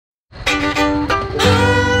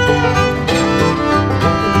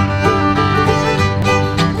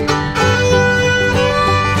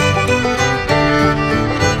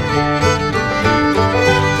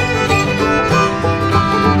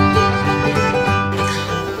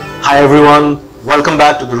Hi everyone, welcome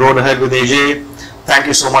back to The Road Ahead with AJ. Thank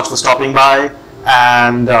you so much for stopping by,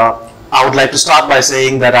 and I would like to start by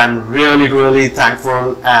saying that I'm really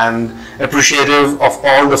thankful and appreciative of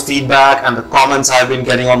all the feedback and the comments I've been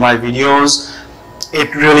getting on my videos.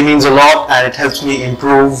 It really means a lot and it helps me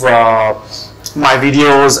improve my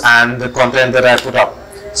videos and the content that I put up.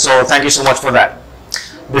 So thank you so much for that.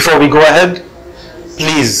 Before we go ahead,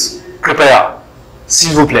 please, कृपया,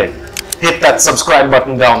 s'il vous plaît, hit that subscribe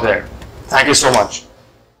button down there. Thank you so much.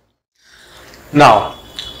 Now,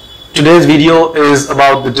 today's video is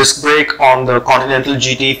about the disc brake on the Continental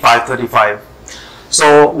GT 535.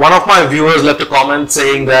 So one of my viewers left a comment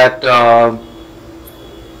saying that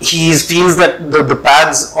he feels that the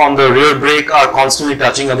pads on the rear brake are constantly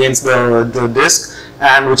touching against the disc,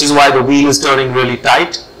 and which is why the wheel is turning really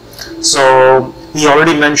tight. So he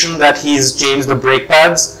already mentioned that he's changed the brake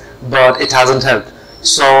pads, but it hasn't helped.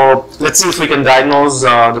 So let's see if we can diagnose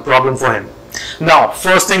the problem for him. Now,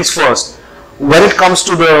 first things first, when it comes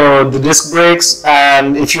to the disc brakes,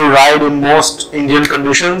 and if you ride in most Indian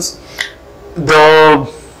conditions, the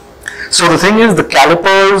thing is, the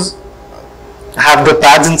calipers have the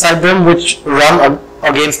pads inside them which run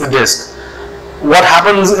against the disc. What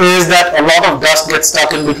happens is that a lot of dust gets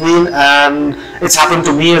stuck in between, and it's happened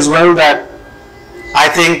to me as well, that I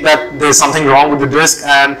think that there's something wrong with the disc,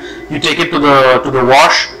 and you take it to the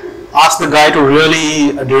wash, ask the guy to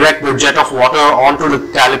really direct the jet of water onto the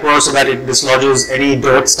caliper so that it dislodges any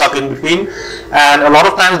dirt stuck in between, and a lot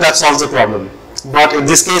of times that solves the problem. But in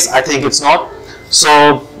this case, I think it's not.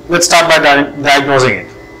 So let's start by diagnosing it.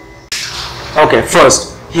 Okay,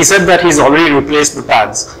 first, he said that he's already replaced the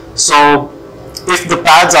pads. So if the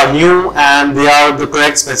pads are new and they are the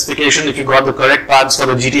correct specification, if you got the correct pads for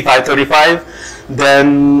the GT 535,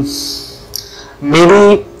 then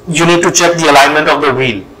maybe you need to check the alignment of the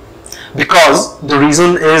wheel, because the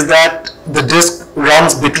reason is that the disc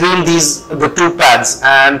runs between the two pads,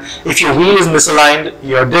 and if your wheel is misaligned,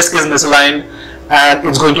 your disc is misaligned, and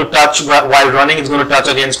it's going to touch while running, it's going to touch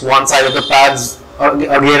against one side of the pads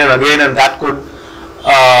again and again, and that could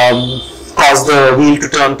cause the wheel to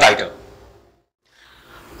turn tighter.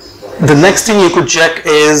 The next thing you could check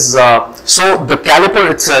is, so the caliper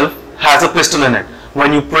itself has a piston in it.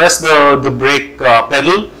 When you press the brake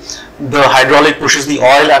pedal, the hydraulic pushes the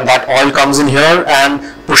oil, and that oil comes in here and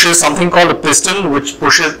pushes something called a piston, which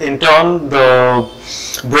pushes in turn the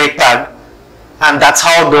brake pad, and that's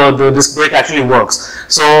how the disc brake actually works.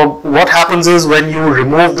 So what happens is, when you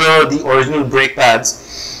remove the original brake pads,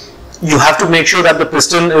 you have to make sure that the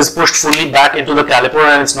piston is pushed fully back into the caliper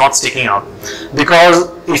and it's not sticking out, because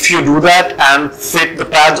if you do that and fit the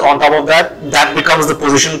pads on top of that, that becomes the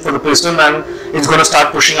position for the piston and it's going to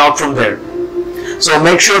start pushing out from there. So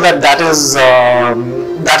make sure that that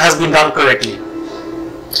has been done correctly.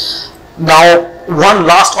 Now, one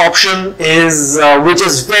last option is, which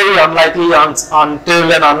is very unlikely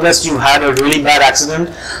until and unless you had a really bad accident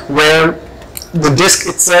where the disc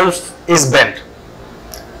itself is bent.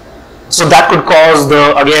 So that could cause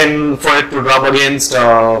for it to rub against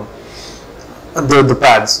the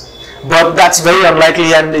pads. But that's very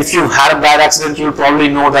unlikely, and if you had a bad accident, you'll probably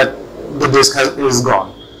know that the disc is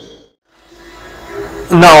gone.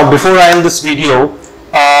 Now, before I end this video,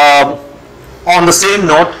 on the same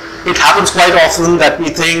note, it happens quite often that we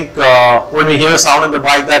think when we hear a sound in the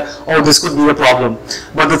bike that, oh, this could be a problem.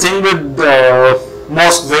 But the thing with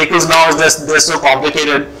most vehicles now is they're so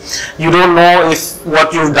complicated. You don't know if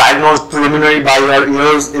what you've diagnosed preliminary by your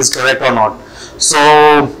ears is correct or not. So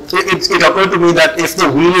it occurred to me that if the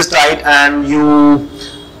wheel is tight and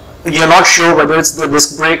you're not sure whether it's the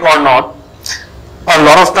disc brake or not, a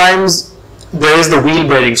lot of times there is the wheel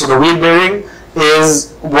bearing. So the wheel bearing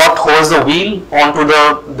is what holds the wheel onto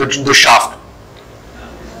the shaft.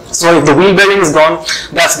 So if the wheel bearing is gone,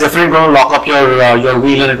 that's definitely going to lock up your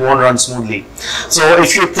wheel and it won't run smoothly. So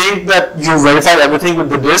if you think that you verified everything with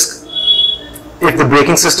the disc, if the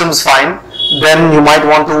braking system is fine, then you might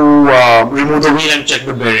want to remove the wheel and check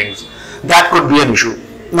the bearings. That could be an issue.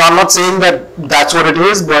 Now, I'm not saying that that's what it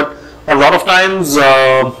is, but a lot of times,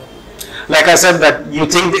 like I said, that you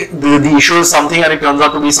think the issue is something and it turns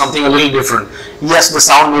out to be something a little different. Yes, the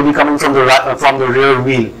sound may be coming from the rear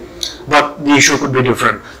wheel, but the issue could be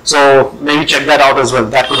different. So maybe check that out as well.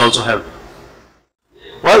 That could also help.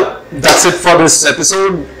 Well, that's it for this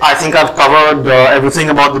episode. I think I've covered everything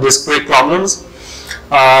about the disc brake problems.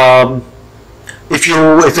 If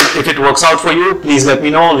it works out for you, please let me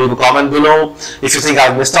know. Leave a comment below. If you think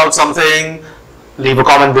I've missed out something, leave a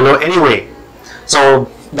comment below anyway. So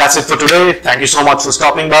that's it for today. Thank you so much for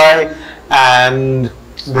stopping by, and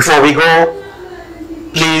before we go,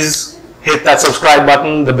 please hit that subscribe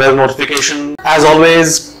button, the bell notification. As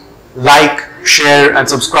always, like, share and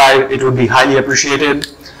subscribe. It would be highly appreciated.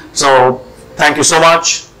 So thank you so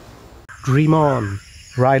much. Dream on,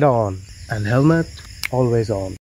 ride on, and helmet always on.